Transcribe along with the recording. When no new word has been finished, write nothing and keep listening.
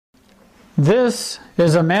This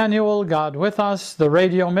is Immanuel God With Us, the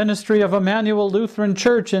radio ministry of Immanuel Lutheran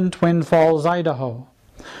Church in Twin Falls, Idaho.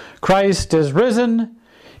 Christ is risen.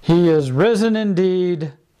 He is risen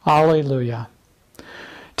indeed. Alleluia.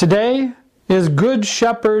 Today is Good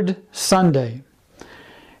Shepherd Sunday.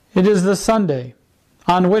 It is the Sunday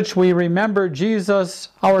on which we remember Jesus,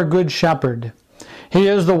 our Good Shepherd. He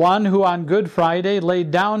is the one who on Good Friday laid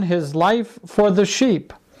down his life for the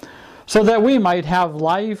sheep, so that we might have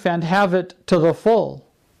life and have it to the full.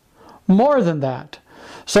 More than that,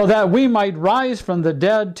 so that we might rise from the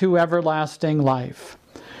dead to everlasting life.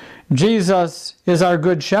 Jesus is our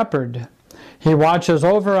Good Shepherd. He watches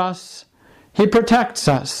over us. He protects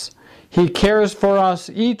us. He cares for us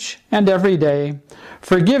each and every day,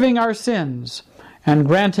 forgiving our sins and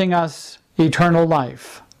granting us eternal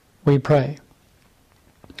life. We pray.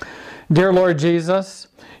 Dear Lord Jesus,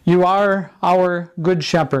 you are our Good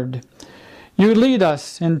Shepherd. You lead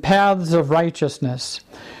us in paths of righteousness.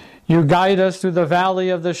 You guide us through the valley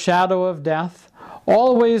of the shadow of death,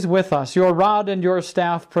 always with us, your rod and your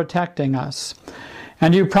staff protecting us.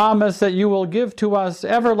 And you promise that you will give to us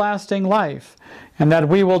everlasting life, and that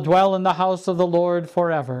we will dwell in the house of the Lord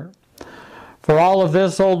forever. For all of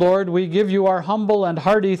this, O Lord, we give you our humble and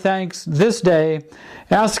hearty thanks this day,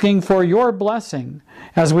 asking for your blessing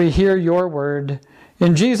as we hear your word.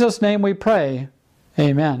 In Jesus' name we pray.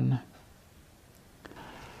 Amen.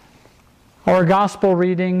 Our gospel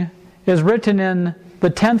reading is written in the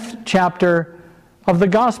 10th chapter of the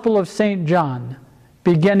Gospel of St. John,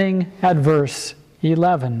 beginning at verse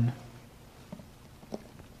 11.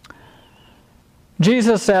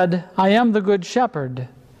 Jesus said, I am the Good Shepherd.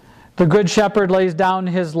 The Good Shepherd lays down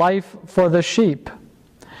his life for the sheep.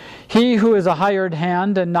 He who is a hired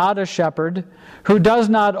hand and not a shepherd, who does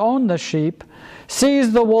not own the sheep,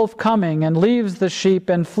 sees the wolf coming and leaves the sheep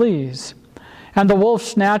and flees. And the wolf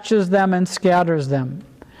snatches them and scatters them.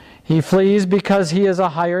 He flees because he is a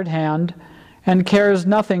hired hand and cares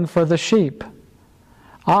nothing for the sheep.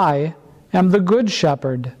 I am the Good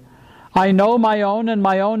Shepherd. I know my own and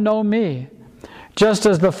my own know me, just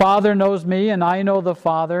as the Father knows me and I know the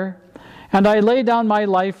Father, and I lay down my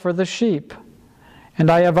life for the sheep. And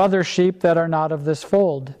I have other sheep that are not of this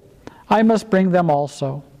fold. I must bring them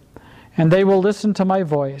also, and they will listen to my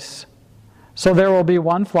voice. So there will be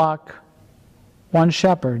one flock, one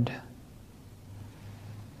shepherd.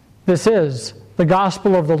 This is the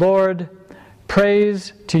gospel of the Lord.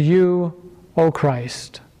 Praise to you, O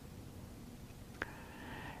Christ.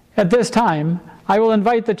 At this time, I will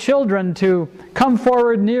invite the children to come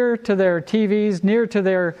forward near to their TVs, near to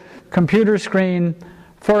their computer screen,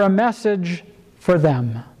 for a message for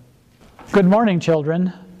them. Good morning,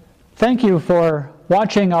 children. Thank you for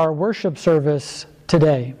watching our worship service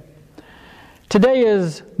today. Today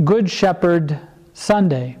is Good Shepherd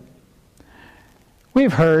Sunday.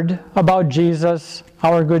 We've heard about Jesus,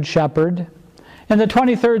 our Good Shepherd. In the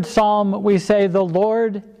 23rd Psalm, we say, the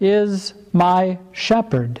Lord is my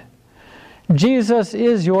shepherd. Jesus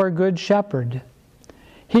is your Good Shepherd.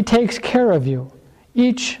 He takes care of you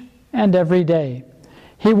each and every day.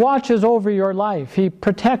 He watches over your life. He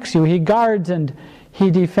protects you. He guards and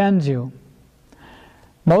he defends you.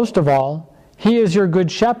 Most of all, he is your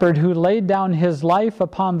Good Shepherd who laid down his life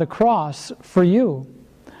upon the cross for you,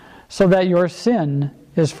 so that your sin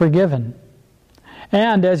is forgiven.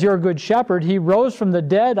 And as your Good Shepherd, he rose from the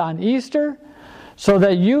dead on Easter, so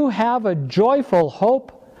that you have a joyful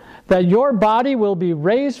hope that your body will be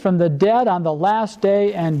raised from the dead on the last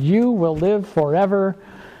day, and you will live forever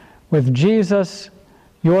with Jesus,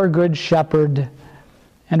 your Good Shepherd,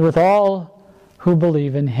 and with all who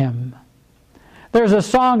believe in him. There's a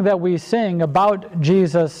song that we sing about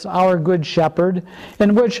Jesus, our Good Shepherd,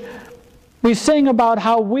 in which we sing about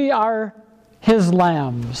how we are his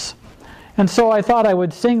lambs. And so I thought I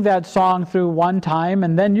would sing that song through one time,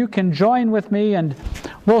 and then you can join with me and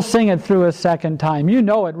we'll sing it through a second time. You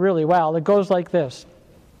know it really well. It goes like this.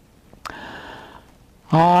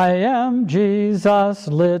 I am Jesus'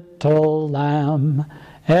 little lamb,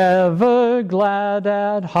 ever glad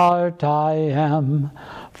at heart I am.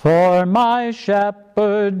 For my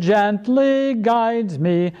shepherd gently guides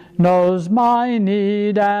me, knows my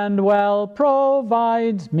need and well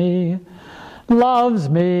provides me, loves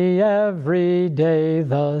me every day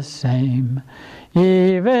the same,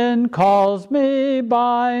 even calls me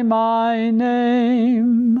by my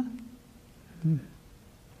name.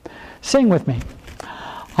 Sing with me.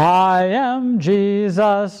 I am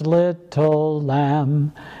Jesus' little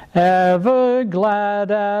lamb, ever glad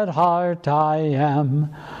at heart I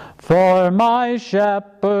am. For my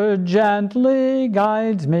shepherd gently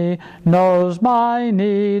guides me, knows my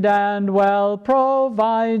need and well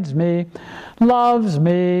provides me, loves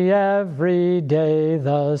me every day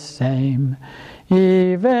the same,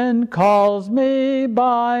 even calls me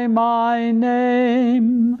by my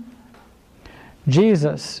name.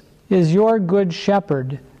 Jesus is your good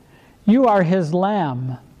shepherd. You are his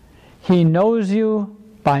lamb. He knows you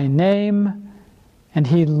by name, and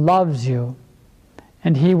he loves you.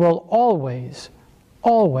 And he will always,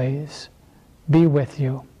 always be with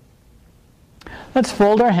you. Let's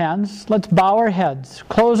fold our hands. Let's bow our heads.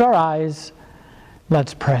 Close our eyes.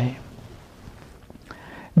 Let's pray.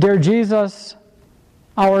 Dear Jesus,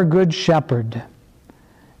 our good shepherd,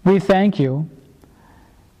 we thank you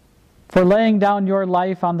for laying down your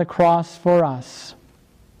life on the cross for us,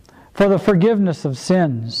 for the forgiveness of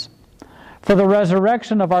sins, for the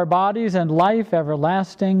resurrection of our bodies and life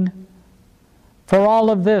everlasting. For all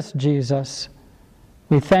of this, Jesus,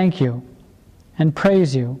 we thank you and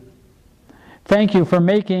praise you. Thank you for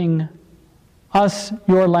making us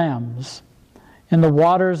your lambs in the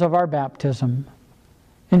waters of our baptism.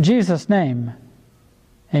 In Jesus' name,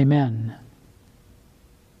 amen.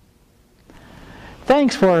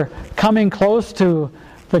 Thanks for coming close to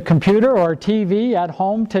the computer or TV at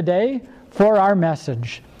home today for our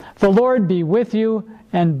message. The Lord be with you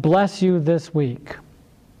and bless you this week.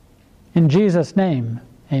 In Jesus' name,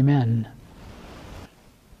 amen.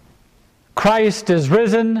 Christ is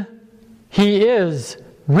risen. He is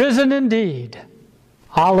risen indeed.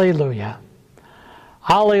 Alleluia.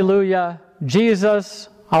 Alleluia. Jesus,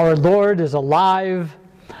 our Lord, is alive.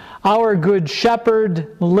 Our good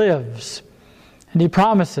shepherd lives. And he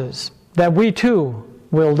promises that we too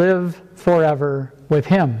will live forever with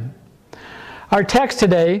him. Our text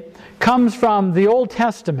today comes from the Old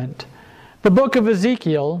Testament, the book of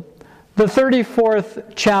Ezekiel, the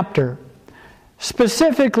 34th chapter,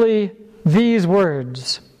 specifically these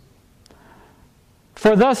words.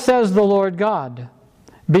 For thus says the Lord God,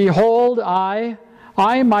 behold, I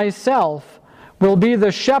myself will be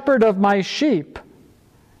the shepherd of my sheep,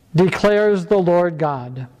 declares the Lord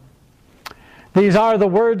God. These are the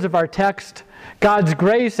words of our text. God's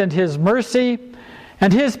grace and his mercy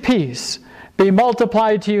and his peace be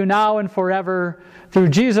multiplied to you now and forever through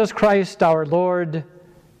Jesus Christ our Lord.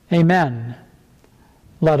 Amen.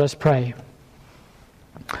 Let us pray.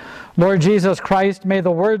 Lord Jesus Christ, may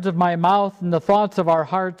the words of my mouth and the thoughts of our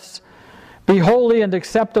hearts be holy and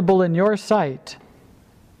acceptable in your sight.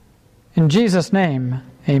 In Jesus' name,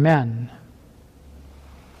 amen.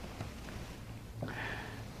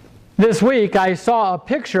 This week I saw a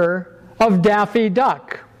picture of Daffy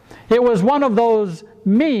Duck. It was one of those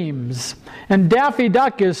memes, and Daffy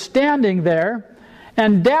Duck is standing there,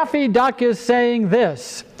 and Daffy Duck is saying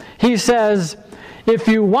this. He says, if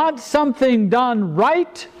you want something done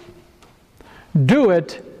right, do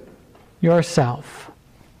it yourself.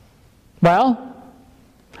 Well,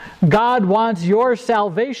 God wants your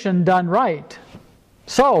salvation done right.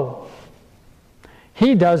 So,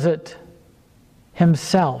 he does it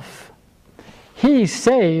himself. He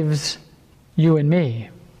saves you and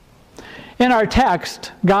me. In our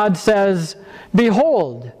text, God says,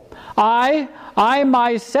 behold, I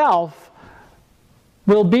myself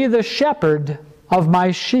will be the shepherd of my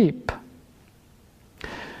sheep.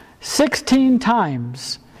 16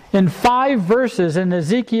 times in 5 verses in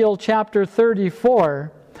Ezekiel chapter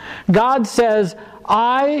 34, God says,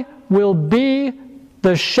 I will be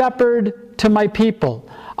the shepherd to my people.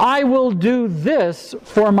 I will do this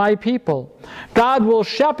for my people. God will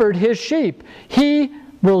shepherd his sheep. He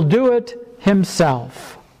will do it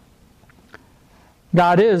himself.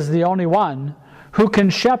 God is the only one who can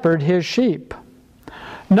shepherd his sheep.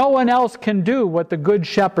 No one else can do what the good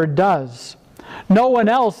shepherd does. No one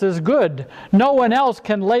else is good. No one else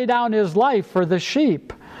can lay down his life for the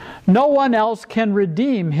sheep. No one else can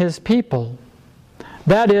redeem his people.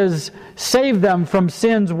 That is, save them from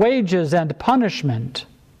sin's wages and punishment.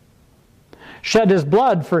 Shed his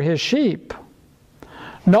blood for his sheep.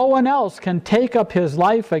 No one else can take up his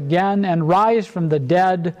life again and rise from the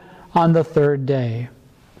dead on the 3rd day.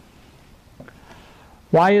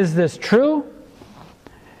 Why is this true?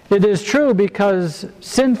 It is true because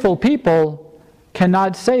sinful people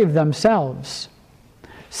cannot save themselves.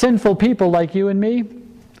 Sinful people like you and me,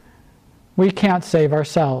 we can't save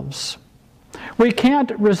ourselves. We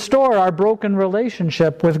can't restore our broken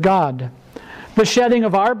relationship with God. The shedding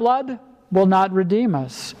of our blood will not redeem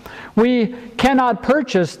us. We cannot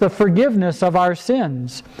purchase the forgiveness of our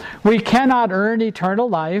sins. We cannot earn eternal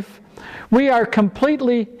life. We are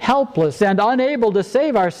completely helpless and unable to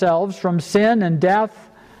save ourselves from sin and death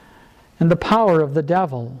and the power of the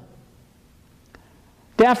devil.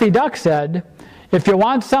 Daffy Duck said, "If you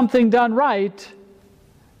want something done right,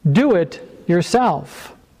 do it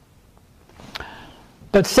yourself."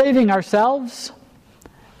 But saving ourselves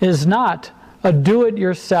is not a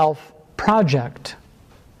do-it-yourself project.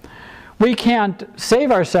 We can't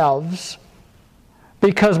save ourselves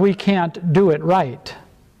because we can't do it right.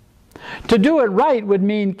 To do it right would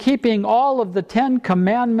mean keeping all of the 10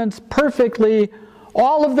 Commandments perfectly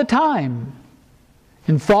all of the time,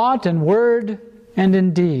 in thought and word and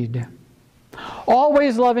in deed.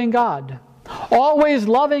 Always loving God. Always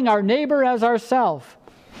loving our neighbor as ourselves.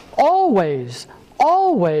 Always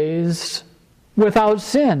without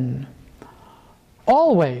sin.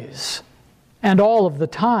 Always and all of the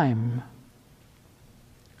time.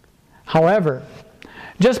 However,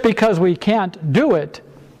 just because we can't do it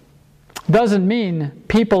doesn't mean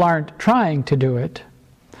people aren't trying to do it.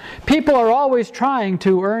 People are always trying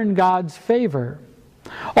to earn God's favor,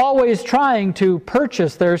 always trying to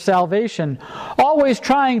purchase their salvation, always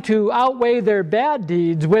trying to outweigh their bad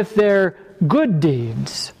deeds with their good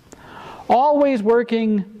deeds, always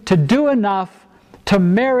working to do enough to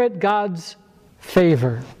merit God's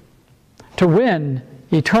favor, to win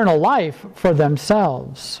eternal life for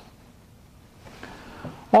themselves.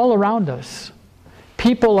 All around us,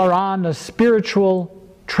 people are on a spiritual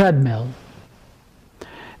treadmill.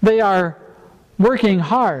 They are working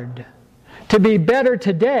hard to be better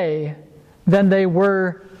today than they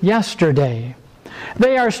were yesterday.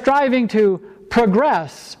 They are striving to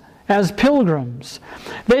progress as pilgrims.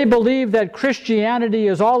 They believe that Christianity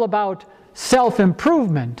is all about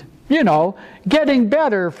self-improvement, getting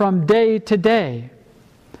better from day to day.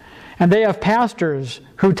 And they have pastors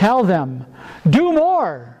who tell them, do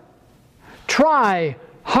more, try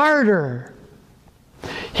harder.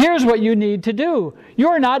 Here's what you need to do.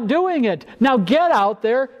 You're not doing it. Now get out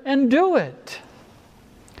there and do it.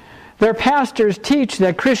 Their pastors teach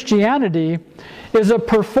that Christianity is a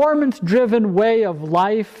performance-driven way of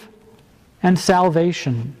life and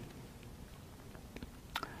salvation.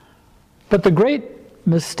 But the great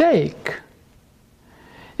mistake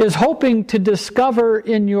is hoping to discover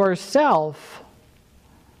in yourself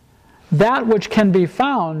that which can be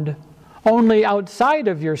found only outside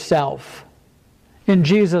of yourself, in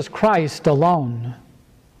Jesus Christ alone.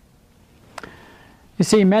 You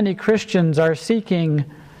see, many Christians are seeking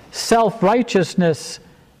self-righteousness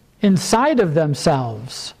inside of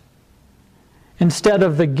themselves instead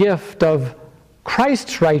of the gift of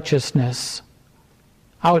Christ's righteousness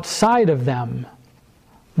outside of them,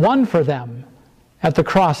 won for them at the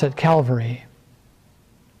cross at Calvary.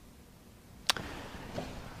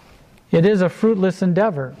 It is a fruitless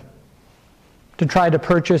endeavor to try to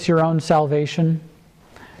purchase your own salvation.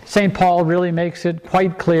 St. Paul really makes it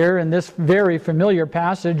quite clear in this very familiar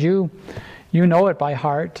passage. You know it by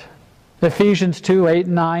heart. Ephesians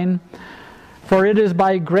 2:8-9. For it is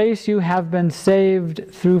by grace you have been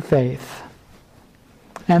saved through faith.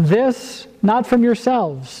 And this, not from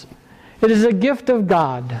yourselves. It is a gift of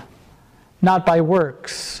God, not by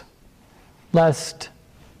works, lest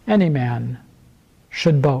any man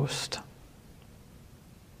should boast.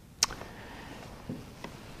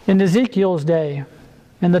 In Ezekiel's day,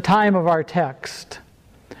 in the time of our text,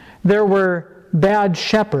 there were bad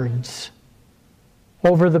shepherds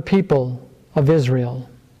over the people of Israel.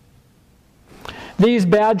 These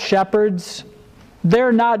bad shepherds,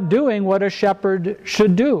 they're not doing what a shepherd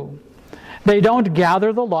should do. They don't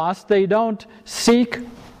gather the lost. They don't seek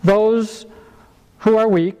those who are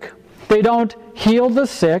weak. They don't heal the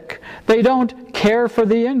sick. They don't care for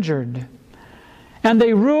the injured. And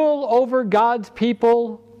they rule over God's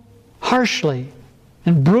people harshly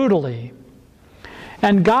and brutally.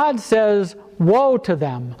 And God says, woe to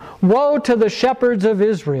them, woe to the shepherds of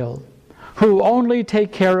Israel who only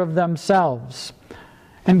take care of themselves.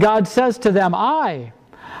 And God says to them, I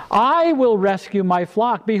will rescue my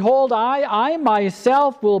flock. Behold, I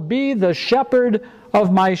myself will be the shepherd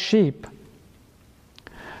of my sheep.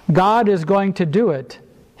 God is going to do it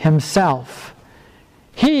himself.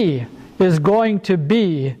 He is going to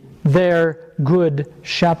be their good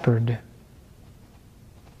shepherd.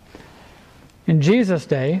 In Jesus'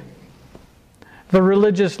 day, the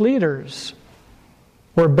religious leaders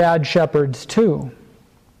were bad shepherds too.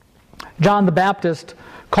 John the Baptist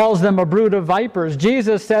calls them a brood of vipers.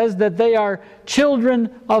 Jesus says that they are children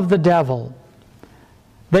of the devil.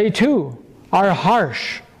 They too are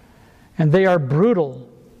harsh and they are brutal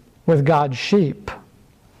with God's sheep.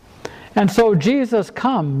 And so Jesus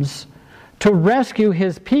comes to rescue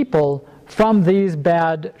his people from these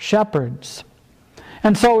bad shepherds.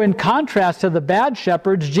 And so in contrast to the bad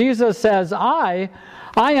shepherds, Jesus says, I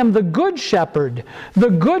am the good shepherd. The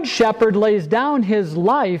good shepherd lays down his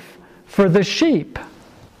life for the sheep.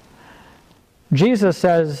 Jesus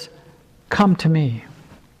says, come to me.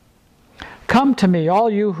 Come to me, all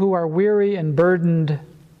you who are weary and burdened,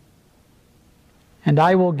 and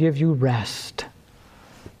I will give you rest.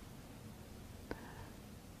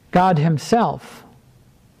 God himself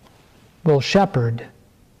will shepherd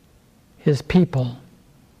his people.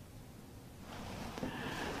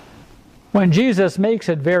 When Jesus makes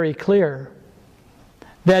it very clear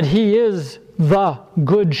that he is the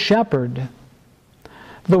good shepherd,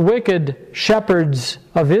 the wicked shepherds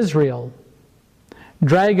of Israel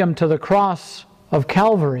drag him to the cross of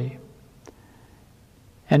Calvary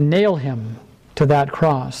and nail him to that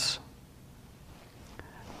cross.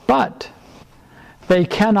 But they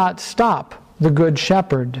cannot stop the good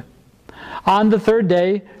shepherd. On the third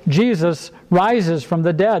day, Jesus rises from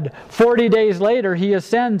the dead. 40 days later, he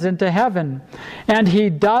ascends into heaven, and he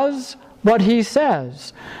does what he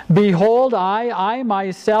says. Behold, I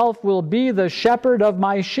myself will be the shepherd of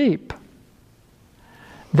my sheep.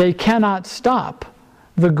 They cannot stop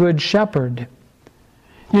the good shepherd.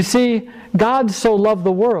 You see, God so loved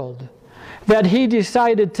the world that he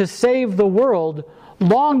decided to save the world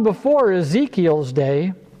long before Ezekiel's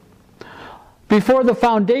day. Before the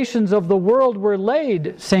foundations of the world were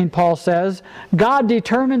laid, St. Paul says, God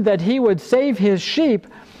determined that he would save his sheep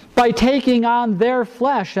by taking on their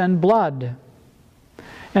flesh and blood.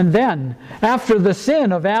 And then, after the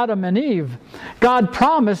sin of Adam and Eve, God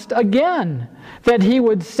promised again that he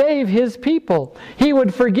would save his people. He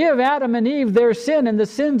would forgive Adam and Eve their sin and the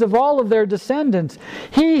sins of all of their descendants.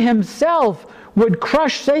 He himself would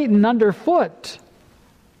crush Satan underfoot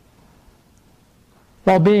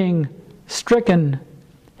while being stricken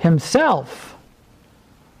himself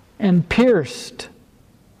and pierced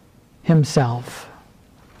himself.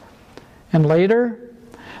 And later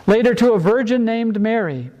to a virgin named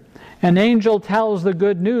Mary, an angel tells the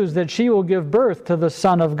good news that she will give birth to the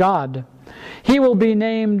Son of God. He will be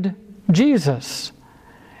named Jesus,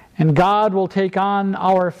 and God will take on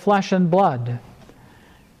our flesh and blood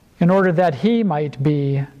in order that he might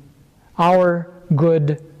be our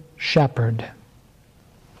good shepherd.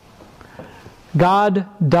 God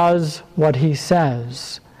does what he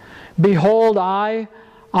says. Behold, I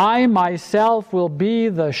myself will be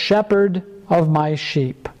the shepherd of my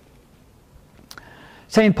sheep.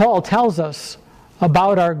 St. Paul tells us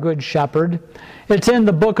about our good shepherd. It's in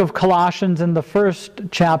the book of Colossians in the first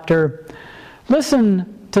chapter.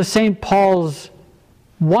 Listen to St. Paul's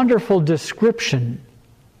wonderful description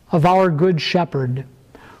of our good shepherd,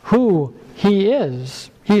 who he is.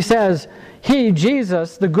 He says, he,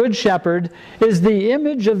 Jesus, the good shepherd, is the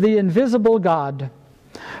image of the invisible God.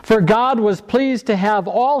 For God was pleased to have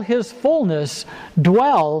all his fullness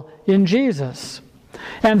dwell in Jesus,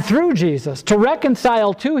 and through Jesus to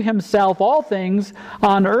reconcile to himself all things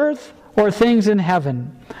on earth or things in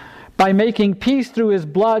heaven, by making peace through his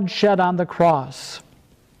blood shed on the cross.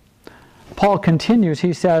 Paul continues,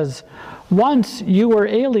 he says, once you were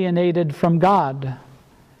alienated from God,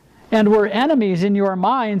 and were enemies in your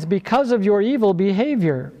minds because of your evil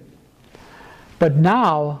behavior. But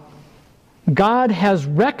now, God has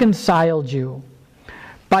reconciled you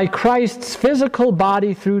by Christ's physical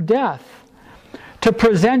body through death, to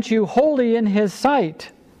present you holy in his sight,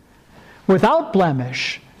 without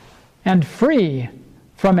blemish, and free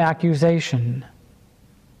from accusation.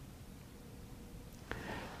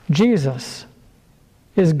 Jesus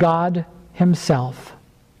is God himself.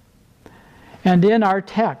 And in our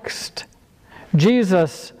text,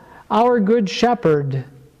 Jesus, our good shepherd,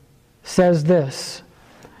 says this,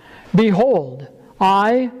 behold,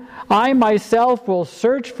 I myself will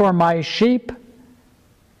search for my sheep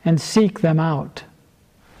and seek them out.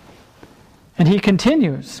 And he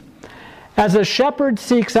continues, as a shepherd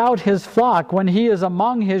seeks out his flock when he is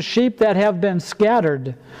among his sheep that have been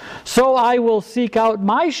scattered, so I will seek out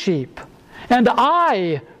my sheep, and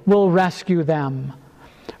I will rescue them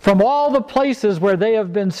from all the places where they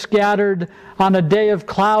have been scattered on a day of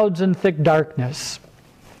clouds and thick darkness.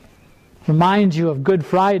 Reminds you of Good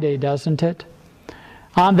Friday, doesn't it?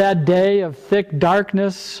 On that day of thick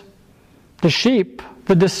darkness, the sheep,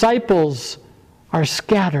 the disciples, are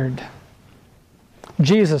scattered.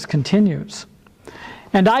 Jesus continues,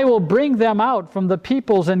 and I will bring them out from the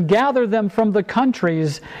peoples and gather them from the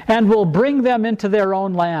countries and will bring them into their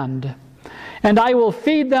own land. And I will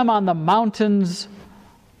feed them on the mountains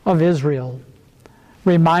of Israel.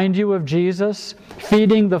 Remind you of Jesus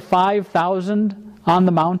feeding the 5,000 on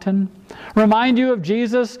the mountain? Remind you of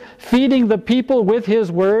Jesus feeding the people with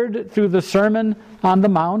his word through the Sermon on the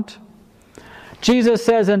Mount? Jesus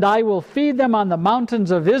says, "And I will feed them on the mountains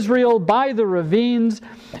of Israel, by the ravines,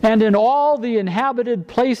 and in all the inhabited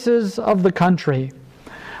places of the country.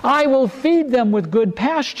 I will feed them with good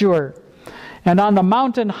pasture, and on the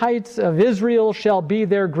mountain heights of Israel shall be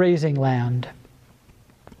their grazing land.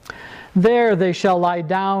 There they shall lie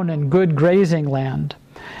down in good grazing land,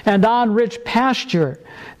 and on rich pasture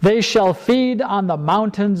they shall feed on the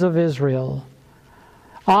mountains of Israel.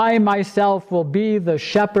 I myself will be the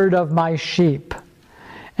shepherd of my sheep,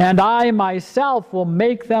 and I myself will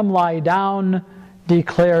make them lie down,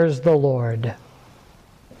 declares the Lord.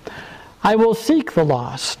 I will seek the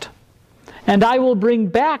lost, and I will bring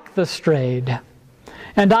back the strayed,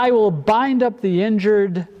 and I will bind up the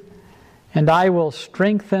injured, and I will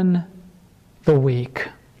strengthen the weak."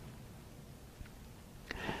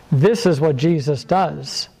 This is what Jesus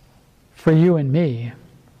does for you and me.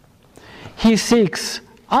 He seeks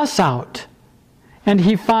us out, and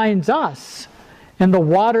he finds us in the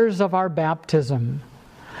waters of our baptism.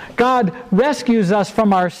 God rescues us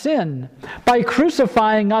from our sin by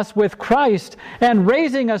crucifying us with Christ and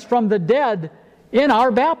raising us from the dead in our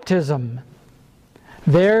baptism.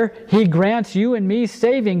 There, he grants you and me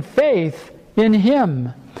saving faith in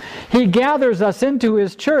him. He gathers us into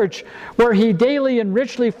his church, where he daily and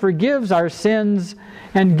richly forgives our sins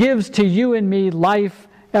and gives to you and me life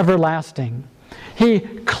everlasting. He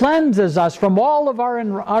cleanses us from all of our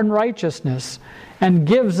unrighteousness and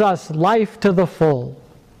gives us life to the full.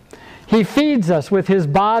 He feeds us with his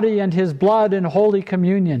body and his blood in Holy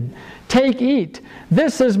Communion. Take, eat.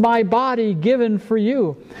 This is my body given for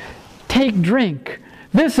you. Take, drink.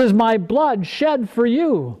 This is my blood shed for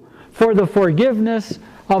you, for the forgiveness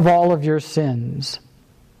of all of your sins.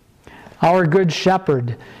 Our good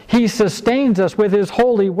shepherd, he sustains us with his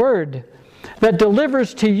holy word that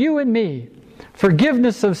delivers to you and me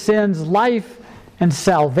forgiveness of sins, life, and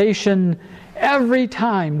salvation every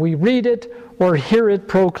time we read it or hear it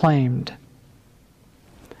proclaimed.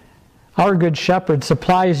 Our good shepherd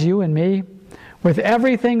supplies you and me with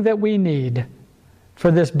everything that we need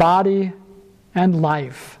for this body and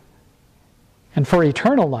life, and for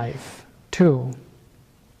eternal life too.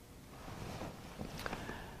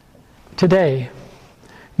 Today,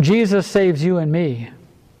 Jesus saves you and me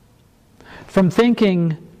from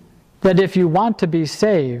thinking that if you want to be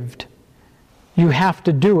saved, you have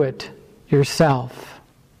to do it yourself.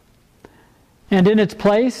 And in its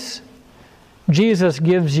place, Jesus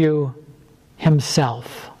gives you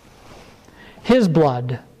himself. His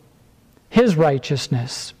blood, his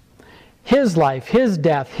righteousness, his life, his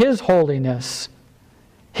death, his holiness,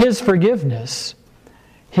 his forgiveness,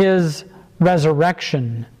 his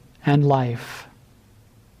resurrection and life.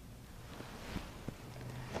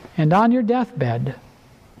 And on your deathbed,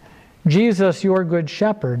 Jesus, your good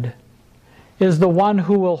shepherd, is the one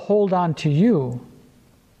who will hold on to you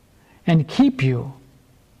and keep you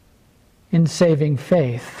in saving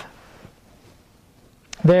faith.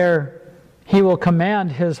 There, he will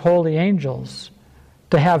command his holy angels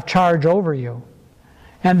to have charge over you,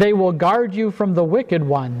 and they will guard you from the wicked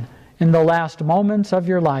one in the last moments of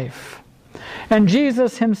your life. And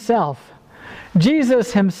Jesus himself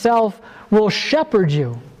will shepherd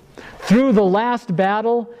you through the last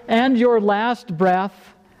battle and your last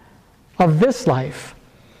breath of this life,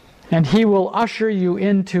 and he will usher you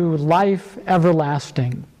into life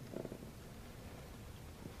everlasting.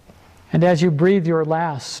 And as you breathe your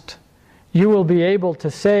last, you will be able to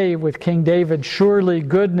say with King David, "Surely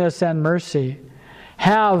goodness and mercy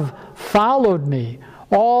have followed me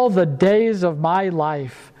all the days of my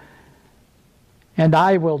life, and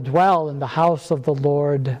I will dwell in the house of the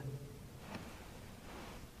Lord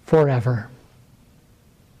forever."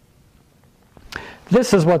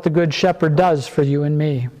 This is what the Good Shepherd does for you and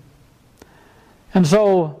me. And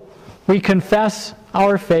so we confess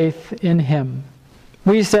our faith in him.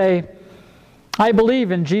 We say, "I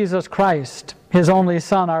believe in Jesus Christ, his only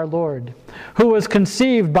Son, our Lord, who was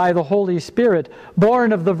conceived by the Holy Spirit,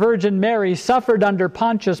 born of the Virgin Mary, suffered under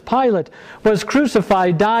Pontius Pilate, was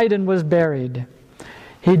crucified, died, and was buried.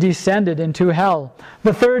 He descended into hell.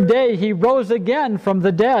 The third day he rose again from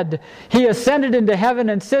the dead. He ascended into heaven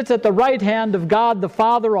and sits at the right hand of God the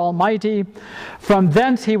Father Almighty. From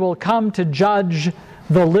thence he will come to judge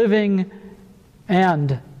the living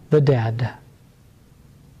and the dead."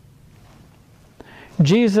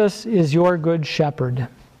 Jesus is your good shepherd.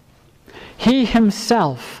 He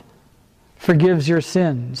himself forgives your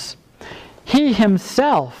sins. He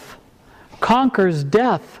himself conquers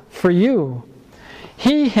death for you.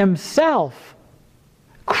 He himself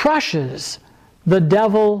crushes the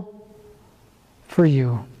devil for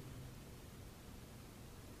you.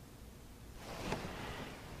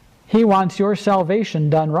 He wants your salvation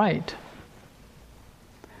done right.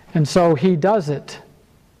 And so he does it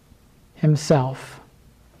himself.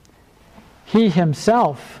 He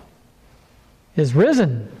himself is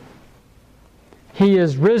risen. He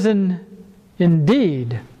is risen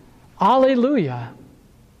indeed. Alleluia.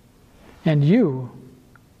 And you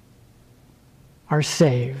are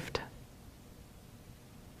saved.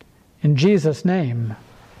 In Jesus' name,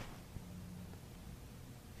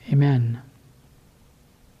 amen.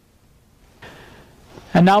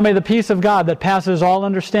 And now may the peace of God that passes all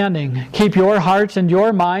understanding keep your hearts and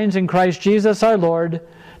your minds in Christ Jesus our Lord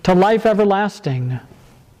to life everlasting.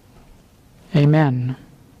 Amen.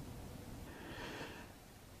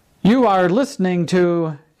 You are listening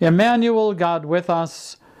to Immanuel God With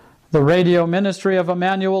Us, the radio ministry of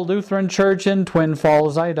Immanuel Lutheran Church in Twin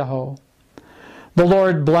Falls, Idaho. The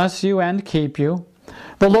Lord bless you and keep you.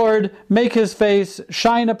 The Lord make his face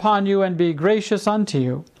shine upon you and be gracious unto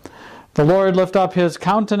you. The Lord lift up his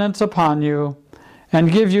countenance upon you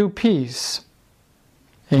and give you peace.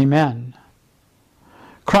 Amen.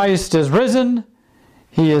 Christ is risen.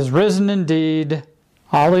 He is risen indeed.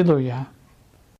 Alleluia.